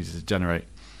XML it needed to generate.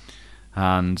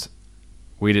 And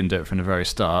we didn't do it from the very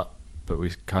start, but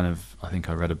we I think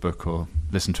I read a book or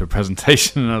listened to a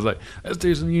presentation, and I was like, let's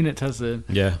do some unit testing,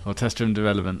 or test-driven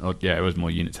development, or it was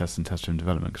more unit tests than test-driven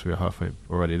development because we were halfway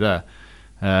already there.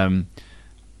 And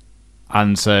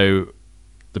so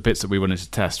the bits that we wanted to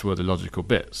test were the logical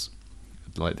bits,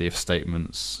 like the if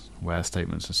statements, where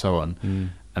statements, and so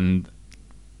on. And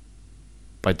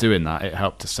by doing that, it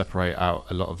helped to separate out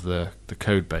a lot of the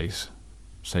code base,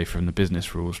 say from the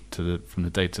business rules from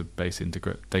the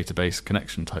database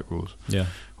connection type rules,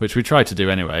 which we tried to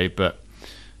do anyway. But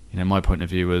my point of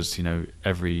view was,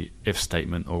 every if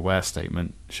statement or where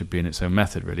statement should be in its own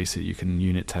method, really, so you can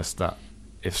unit test that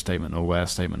if statement or where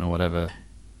statement or whatever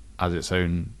as its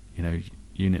own,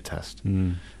 unit test.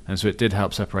 And so it did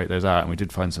help separate those out, and we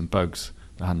did find some bugs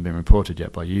that hadn't been reported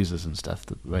yet by users and stuff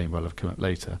that may well have come up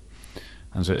later.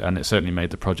 And it certainly made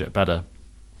the project better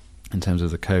in terms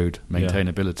of the code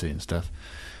maintainability and stuff.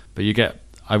 But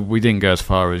we didn't go as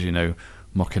far as,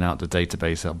 mocking out the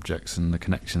database objects and the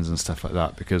connections and stuff like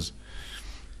that, because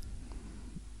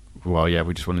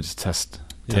we just wanted to test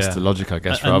the logic, I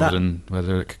guess, rather than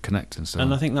whether it could connect and stuff.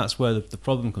 And I think that's where the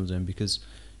problem comes in, because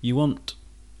you want,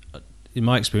 in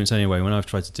my experience anyway, when I've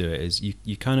tried to do it, is you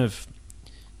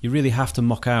really have to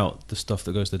mock out the stuff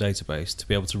that goes to the database to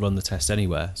be able to run the test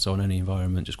anywhere. So on any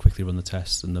environment, just quickly run the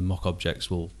test, and the mock objects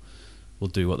will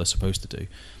do what they're supposed to do.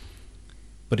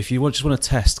 But if you just want to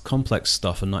test complex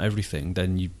stuff and not everything,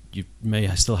 then you may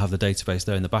still have the database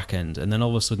there in the back end, and then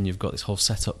all of a sudden you've got this whole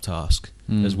setup task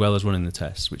as well as running the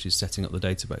tests, which is setting up the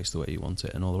database the way you want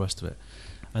it and all the rest of it.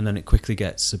 And then it quickly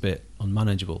gets a bit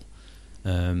unmanageable,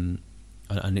 and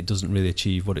it doesn't really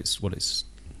achieve what its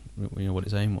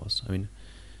aim was. I mean,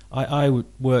 I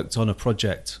worked on a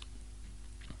project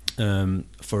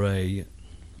for I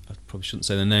probably shouldn't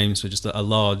say the name, so just a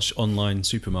large online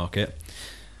supermarket.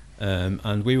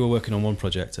 And we were working on one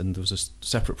project, and there was a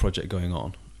separate project going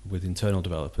on with internal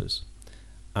developers,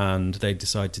 and they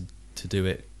decided to do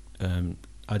it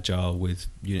agile with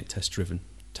unit test-driven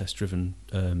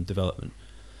development.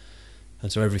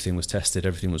 And so everything was tested,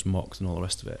 everything was mocked, and all the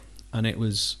rest of it. And it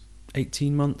was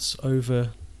 18 months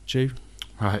overdue.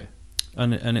 Right.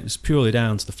 And it was purely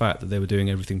down to the fact that they were doing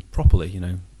everything properly,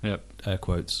 air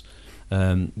quotes,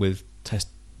 with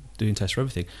doing tests for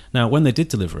everything. Now, when they did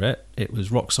deliver it, it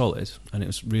was rock solid, and it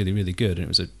was really, really good, and it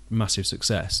was a massive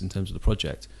success in terms of the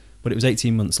project. But it was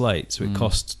 18 months late, so it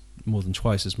cost more than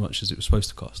twice as much as it was supposed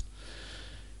to cost.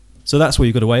 So that's where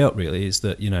you've got to weigh up, really, is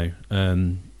that,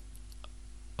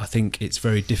 I think it's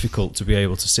very difficult to be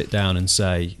able to sit down and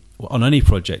say, on any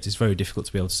project, it's very difficult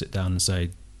to be able to sit down and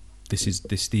say,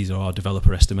 these are our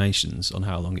developer estimations on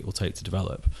how long it will take to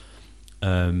develop,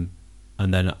 and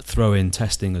then throw in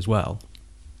testing as well.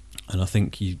 And I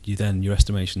think you then your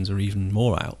estimations are even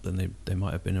more out than they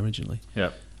might have been originally.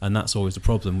 Yeah. And that's always the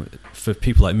problem for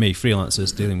people like me,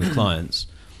 freelancers dealing with clients.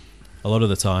 A lot of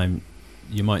the time,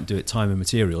 you might do it time and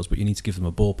materials, but you need to give them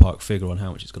a ballpark figure on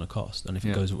how much it's going to cost. And if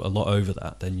it goes a lot over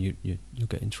that, then you'll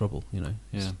get in trouble.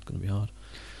 It's going to be hard.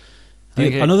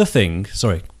 Another thing.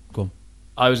 Sorry, go on.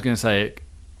 I was going to say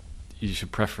you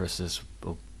should preface this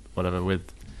or whatever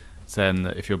with saying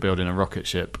that if you're building a rocket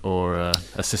ship or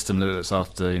a system that looks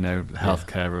after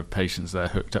healthcare of patients they're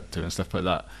hooked up to and stuff like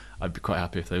that, I'd be quite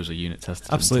happy if those were unit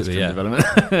tested. Absolutely, and development.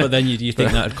 But then you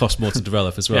think that would cost more to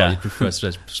develop as well. Yeah. You'd prefer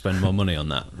to spend more money on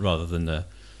that rather than a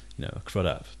CRUD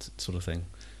app sort of thing.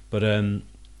 But and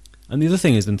the other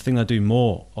thing is, the thing I do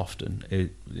more often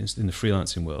in the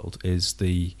freelancing world is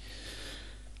the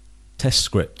test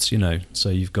scripts. So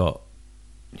you've got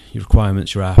your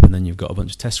requirements, your app, and then you've got a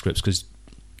bunch of test scripts, because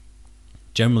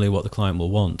generally what the client will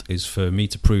want is for me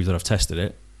to prove that I've tested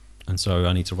it, and so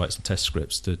I need to write some test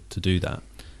scripts to do that.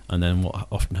 And then what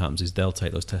often happens is they'll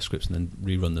take those test scripts and then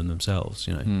rerun them themselves,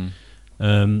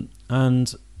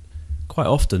 and quite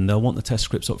often they'll want the test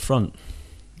scripts up front,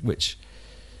 which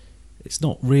it's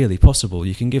not really possible.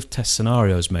 You can give test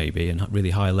scenarios maybe and really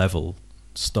high level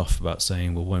stuff about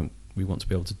saying, well, we want to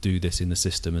be able to do this in the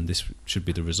system and this should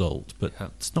be the result, but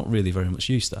it's not really very much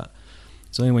use that.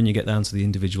 It's only when you get down to the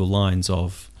individual lines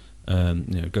of,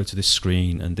 go to this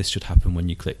screen and this should happen when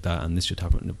you click that and this should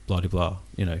happen, blah, blah, blah,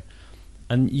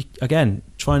 And again,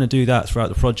 trying to do that throughout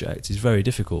the project is very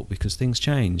difficult because things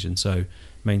change, and so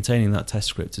maintaining that test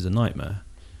script is a nightmare.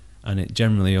 And it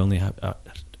generally only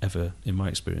ever, in my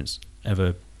experience,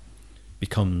 ever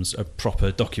becomes a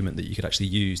proper document that you could actually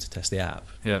use to test the app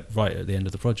right at the end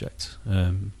of the project.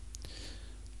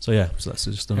 So that's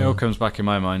just it all comes back in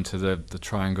my mind to the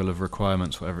triangle of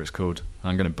requirements, whatever it's called.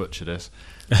 I'm going to butcher this,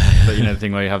 but the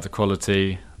thing where you have the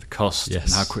quality, the cost, and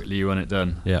how quickly you want it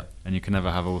done. Yeah, and you can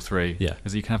never have all three. Yeah,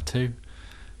 because you can have two,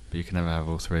 but you can never have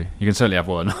all three. You can certainly have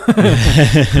one.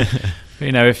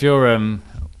 But, if you're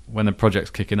when the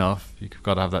project's kicking off, you've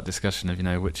got to have that discussion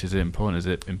of which is it important. Is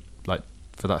it like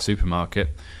for that supermarket,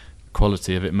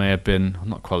 quality of it may have been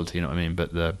not quality,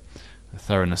 but the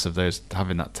thoroughness of those,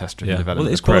 having that test-driven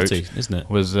development approach, quality, isn't it?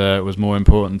 Was more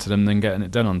important to them than getting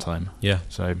it done on time. Yeah.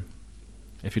 So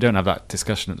if you don't have that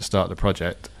discussion at the start of the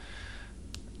project,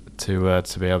 to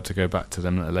be able to go back to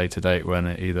them at a later date when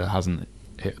it either hasn't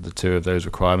hit the two of those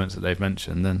requirements that they've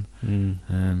mentioned, then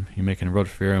you're making a rod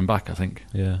for your own back, I think.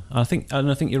 Yeah, I think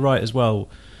you're right as well.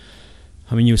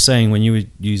 I mean, you were saying when you were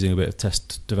using a bit of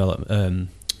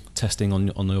testing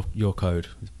on your code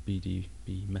with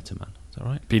BDB MetaMan. Is that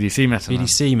right? BDC MetaMan.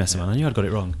 BDC MetaMan. I knew I'd got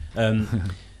it wrong.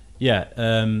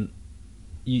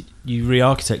 You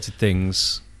re-architected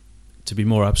things to be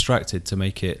more abstracted to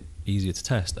make it easier to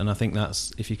test, and I think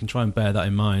that's, if you can try and bear that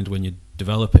in mind when you're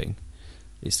developing,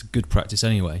 it's good practice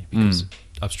anyway, because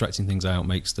abstracting things out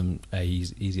makes them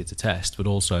easier to test, but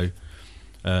also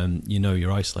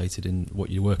you're isolated in what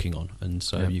you're working on, and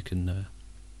so you can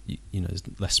there's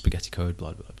less spaghetti code,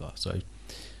 blah blah blah. So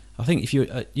I think if you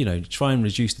try and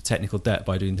reduce the technical debt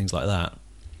by doing things like that,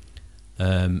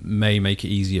 may make it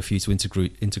easier for you to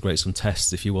integrate some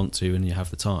tests if you want to and you have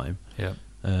the time,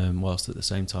 whilst at the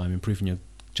same time improving your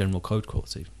general code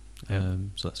quality.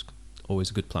 So that's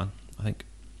always a good plan, I think.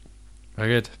 Very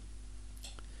good.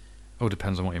 All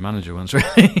depends on what your manager wants,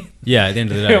 really. Yeah, at the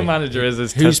end of the day, your manager is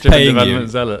this who's test-driven paying development you?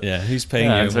 zealot. Yeah, who's paying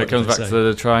you? And so it comes back to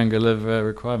the triangle of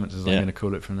requirements, as I'm going to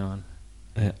call it from now on.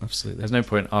 Yeah, absolutely. There's no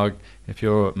point if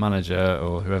your manager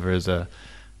or whoever is a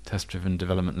test-driven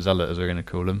development zealot, as we're going to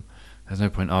call them, there's no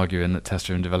point arguing that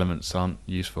test-driven developments aren't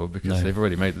useful, because they've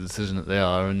already made the decision that they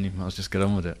are, and you might as well just get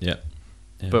on with it. Yeah.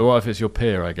 But what if it's your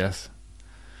peer, I guess?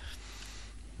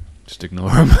 Just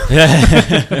ignore them.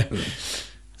 Yeah.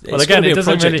 Well, again, it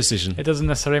doesn't really decision. It doesn't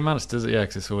necessarily matter, does it? Yeah,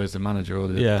 because it's always the manager or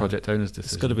the project owner's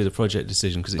decision. It's got to be the project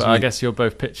decision. But I guess you're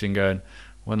both pitching, going,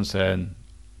 one saying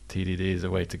TDD is a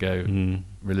way to go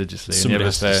religiously, somebody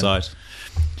and the other has to saying, decide.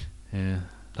 Yeah,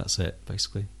 that's it,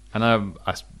 basically. And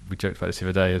we joked about this the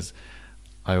other day.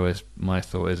 My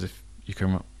thought is, if you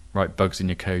can write bugs in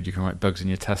your code, you can write bugs in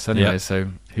your tests anyway. Yeah. So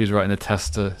who's writing the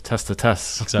test to test the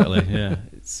tests? Exactly. Yeah,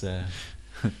 it's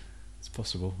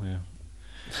possible. Yeah.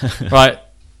 Right.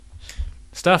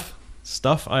 Stuff.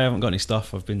 I haven't got any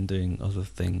stuff. I've been doing other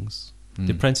things.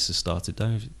 The Apprentice has started,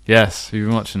 don't you? Yes, you've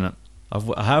been watching it.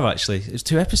 I have actually. It's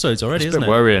 2 episodes already, isn't it? It's a bit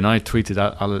worrying. I tweeted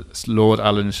at Lord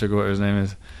Alan Sugar, whatever his name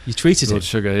is. You tweeted Lord it?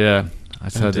 Sugar, yeah. I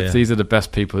said, if these are the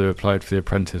best people who applied for The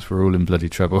Apprentice, we're all in bloody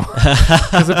trouble.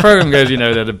 Because the programme goes,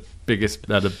 they're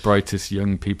the brightest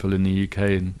young people in the UK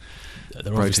and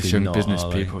the brightest young business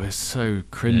people. It's so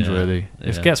cringeworthy. Yeah.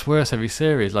 It gets worse every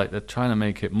series. Like, they're trying to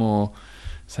make it more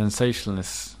sensational,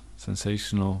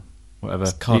 whatever.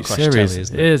 It's car each crash series. Telly,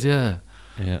 isn't it? It is, yeah.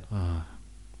 Yeah. Oh.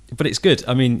 But it's good.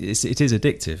 I mean, it is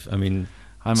addictive. I mean,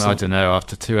 I don't know.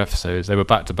 After 2 episodes, they were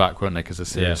back to back, weren't they? Because the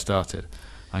series started.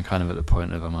 I'm kind of at the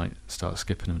point of I might start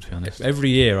skipping them, to be honest. Every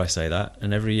year I say that,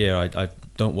 and every year I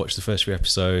don't watch the first 3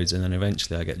 episodes, and then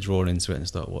eventually I get drawn into it and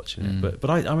start watching it. But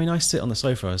I sit on the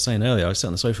sofa. I was saying earlier, I sit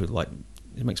on the sofa with, like,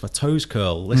 it makes my toes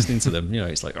curl listening to them.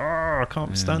 It's like, I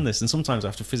can't stand this. And sometimes I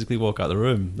have to physically walk out of the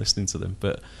room listening to them.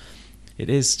 But it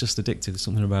is just addictive. There's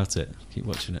something about it. Keep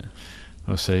watching it.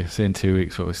 We'll see. See in 2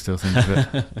 weeks what we still think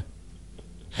of it.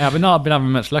 Yeah, I've not been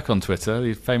having much luck on Twitter.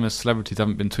 These famous celebrities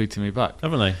haven't been tweeting me back.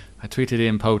 Haven't they? I tweeted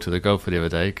Ian Poulter, the golfer, the other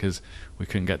day, because we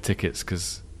couldn't get tickets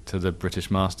to the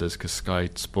British Masters because Sky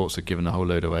Sports had given a whole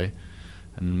load away.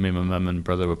 And me and my mum and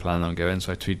brother were planning on going.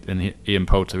 So I tweeted, and Ian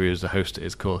Poulter, who was the host at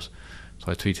his course,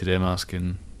 so I tweeted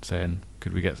him saying,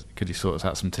 could he sort us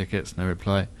out some tickets? No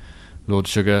reply. Lord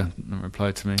Sugar, no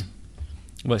reply to me.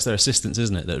 Well, it's their assistants,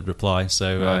 isn't it, that would reply.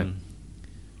 So right.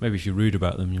 Maybe if you're rude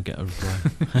about them, you'll get a reply.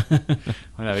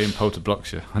 I know Ian Poulter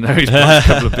blocks you. I know he's blocked a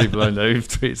couple of people I know who've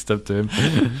tweeted stuff to him.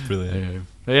 Brilliant.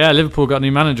 But yeah, Liverpool got a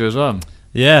new manager as well.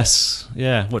 Yes.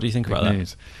 Yeah. What do you think about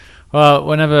that? Well,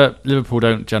 whenever Liverpool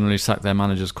don't generally sack their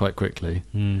managers quite quickly,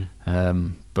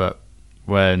 but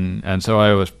so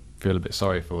I always feel a bit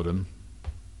sorry for them,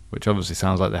 which obviously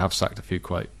sounds like they have sacked a few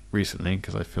quite recently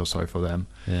because I feel sorry for them.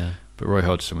 Yeah. But Roy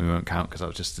Hodgson we won't count because that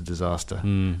was just a disaster.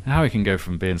 And how he can go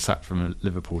from being sacked from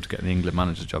Liverpool to getting the England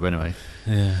manager's job anyway.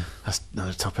 Yeah. That's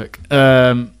another topic.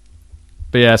 But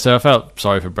yeah, so I felt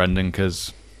sorry for Brendan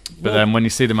but then when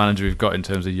you see the manager we've got in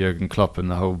terms of Jurgen Klopp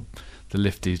and the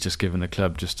lift he's just given the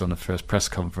club just on the first press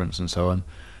conference and so on,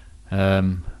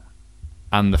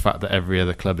 and the fact that every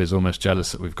other club is almost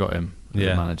jealous that we've got him as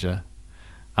a manager,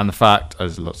 and the fact,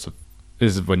 this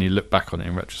is when you look back on it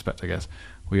in retrospect, I guess,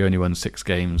 we only won 6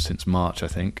 games since March, I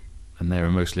think, and they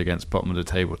were mostly against bottom of the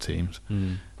table teams.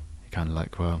 You're kind of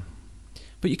like, well...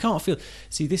 But you can't feel...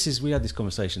 See, we had this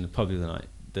conversation in the pub the other night,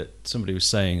 that somebody was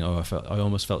saying, I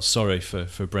almost felt sorry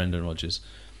for Brendan Rodgers.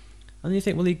 And you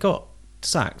think, well, he got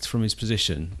sacked from his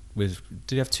position with...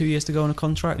 Did he have 2 years to go on a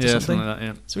contract or something? Like that,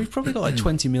 yeah. So he's probably got like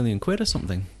 20 million quid or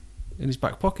something in his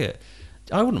back pocket.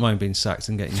 I wouldn't mind being sacked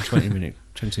and getting 20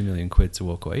 million quid to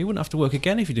walk away. He wouldn't have to work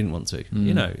again if he didn't want to.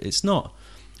 It's not...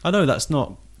 I know that's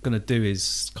not going to do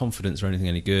his confidence or anything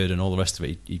any good and all the rest of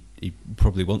it. He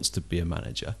probably wants to be a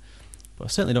manager. But I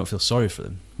certainly don't feel sorry for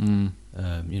them.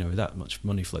 With that much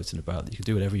money floating about, you can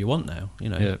do whatever you want now.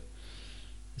 Yeah.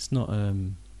 It's not.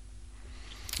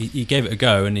 He gave it a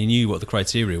go, and he knew what the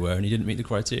criteria were, and he didn't meet the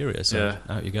criteria. So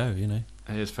out you go.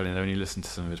 It is funny though when you listen to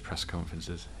some of his press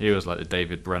conferences. He was like the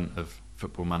David Brent of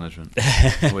football management,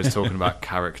 always talking about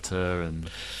character and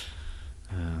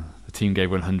the team gave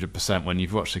 100% when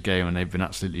you've watched a game and they've been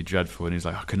absolutely dreadful. And he's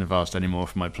like, I couldn't have asked any more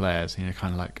from my players.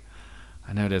 Kind of like,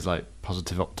 I know there's like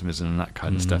positive optimism and that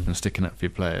kind of stuff and sticking up for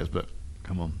your players, but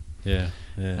come on. Yeah.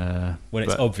 When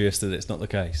it's obvious that it's not the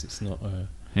case, it's not.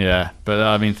 Yeah, but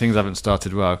I mean, things haven't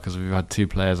started well because we've had 2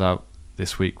 players out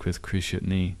this week with cruciate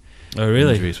knee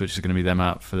injuries, which is going to be them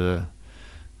out for the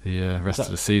rest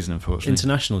of the season, unfortunately.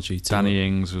 International duty. Danny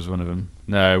Ings was one of them.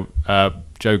 No,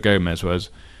 Joe Gomez was.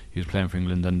 He was playing for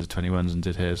England under 21s and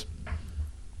did his.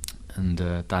 And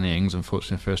Danny Ings,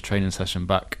 unfortunately, first training session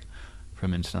back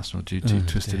from international duty,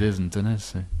 twisted his and done his.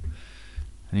 So.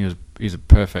 And he's a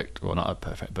perfect, well, not a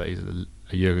perfect, but he's a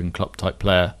Jurgen Klopp type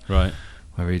player, right?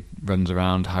 Where he runs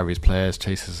around, harries players,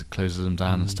 closes them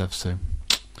down and stuff. So,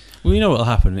 well, you know what'll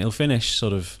happen? It'll finish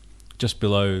sort of just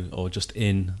below or just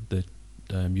in the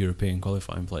European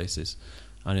qualifying places,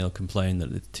 and he'll complain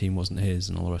that the team wasn't his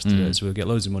and all the rest of it. So we'll get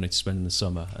loads of money to spend in the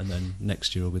summer, and then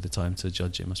next year will be the time to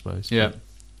judge him, I suppose. Yeah.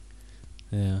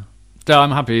 But, yeah. So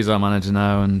I'm happy he's our manager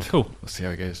now, and cool. We'll see how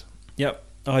it goes. Yep.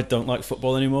 I don't like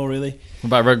football anymore, really. What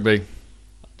about rugby?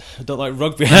 I don't like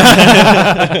rugby.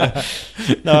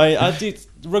 No, I do.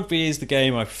 Rugby is the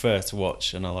game I prefer to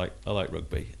watch, and I like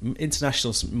rugby.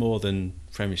 International's more than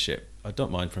Premiership. I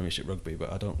don't mind Premiership rugby,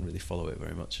 but I don't really follow it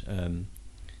very much.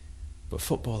 But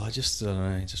football, I just don't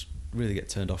know. I just really get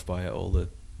turned off by it. All the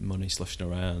money slushing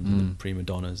around, and the prima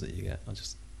donnas that you get.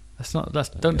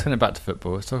 Don't turn it back to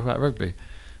football. Let's talk about rugby.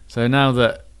 So now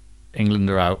that England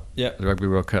are out, the Rugby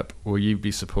World Cup, will you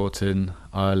be supporting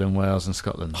Ireland, Wales and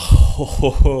Scotland?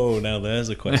 Oh, now there's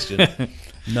a question.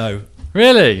 No.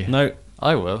 Really? No.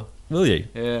 I will. Will you?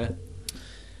 Yeah.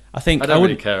 I think I don't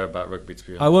really care about rugby, to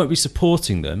be honest. I won't be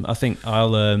supporting them. I think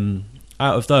I'll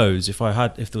out of those, if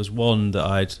there was one that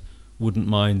I wouldn't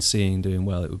mind seeing doing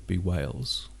well, it would be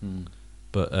Wales.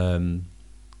 But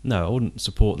no, I wouldn't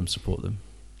support them.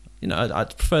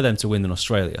 I'd prefer them to win than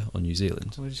Australia or New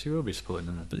Zealand. Well, you will be supporting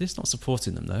them then. But it's not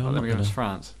supporting them, though. I'm not against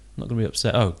France. I'm not going to be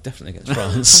upset. Oh, definitely against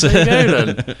France. There you go,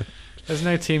 then. There's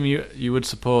no team you would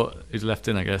support who's left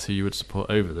in, I guess, who you would support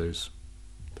over those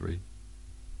 3.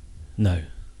 No,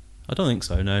 I don't think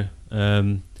so. No. I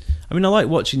mean, I like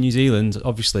watching New Zealand,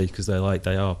 obviously, because they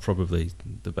are probably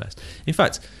the best. In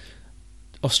fact,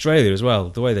 Australia as well.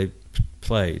 The way they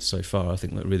played so far, I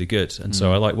think, looked really good, and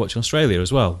so I like watching Australia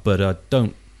as well. But I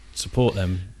don't support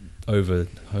them over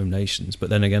home nations, but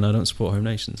then again I don't support home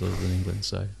nations other than England,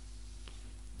 so I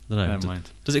don't know. Never mind.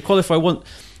 Does it qualify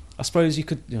I suppose you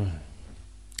could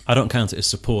I don't count it as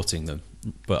supporting them,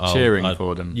 but cheering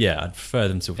for them. Yeah, I'd prefer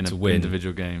them to win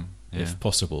individual game if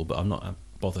possible, but I'm not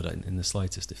bothered in the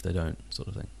slightest if they don't, sort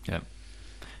of thing. Yeah.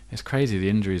 It's crazy the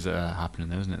injuries that are happening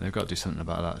there, isn't it? They've got to do something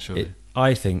about that, surely.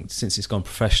 I think since it's gone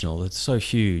professional, it's so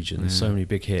huge and there's so many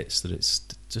big hits that it's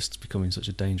just becoming such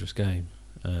a dangerous game.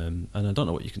 And I don't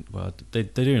know what you can. Well, they're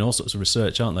doing all sorts of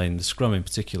research, aren't they? In the scrum, in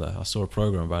particular, I saw a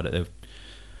program about it.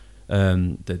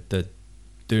 They're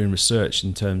doing research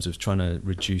in terms of trying to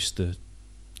reduce the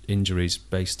injuries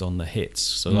based on the hits.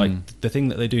 So, like the thing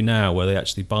that they do now, where they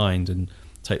actually bind and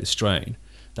take the strain,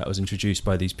 that was introduced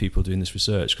by these people doing this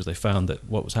research because they found that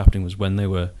what was happening was when they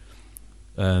were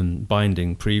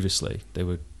binding previously, they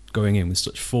were going in with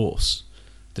such force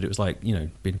that it was like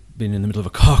being in the middle of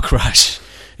a car crash.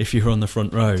 If you were on the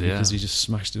front row, because you just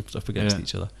smashed it up against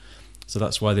each other. So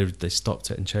that's why they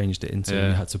stopped it and changed it into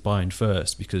you had to bind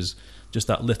first, because just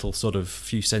that little sort of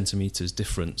few centimetres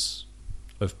difference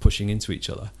of pushing into each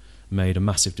other made a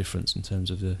massive difference in terms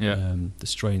of the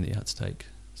strain that you had to take.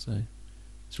 So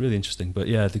it's really interesting. But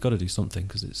yeah, they've got to do something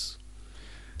because it's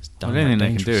the only thing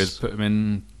they can do is put them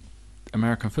in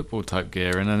American football type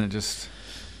gear, and then it just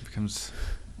becomes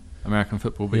American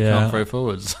football, but you can't throw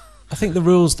forwards. I think the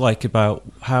rules about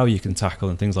how you can tackle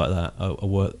and things like that are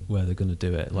where they're going to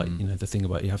do it. Like the thing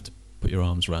about you have to put your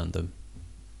arms around them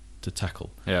to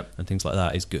tackle, and things like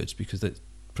that is good because it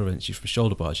prevents you from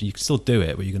shoulder barge. You can still do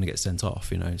it, but you're going to get sent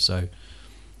off. So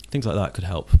things like that could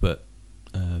help. But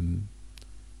I don't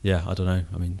know.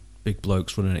 I mean, big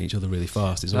blokes running at each other really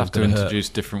fast is always going to hurt. Introduce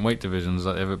different weight divisions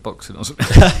like they have at boxing or something.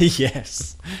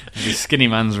 Yes, skinny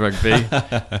man's rugby,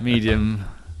 medium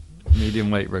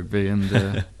weight rugby,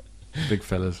 and big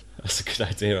fellas. That's a good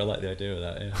idea. I like the idea of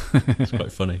that. Yeah, it's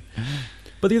quite funny.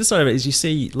 But the other side of it is you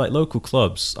see like local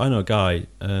clubs. I know a guy.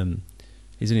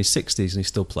 He's in his 60s and he's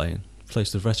still playing.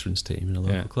 Plays for the veterans team in a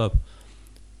local club.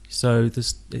 So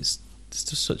it's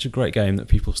just such a great game that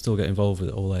people still get involved with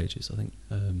at all ages. I think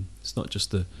it's not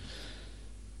just the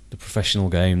professional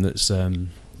game that's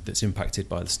impacted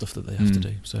by the stuff that they have to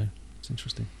do. So it's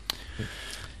interesting. But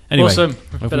anyway, awesome.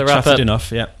 We've Better wrap chatted up.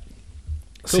 enough. Yeah.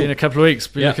 See you in a couple of weeks.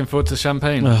 Be Yeah. looking forward to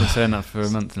champagne. I've been saying that for a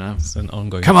month now. It's an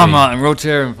ongoing. Come on, theme. Martin. We're all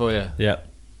cheering for you. Yeah.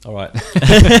 All right.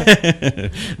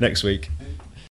 Next week.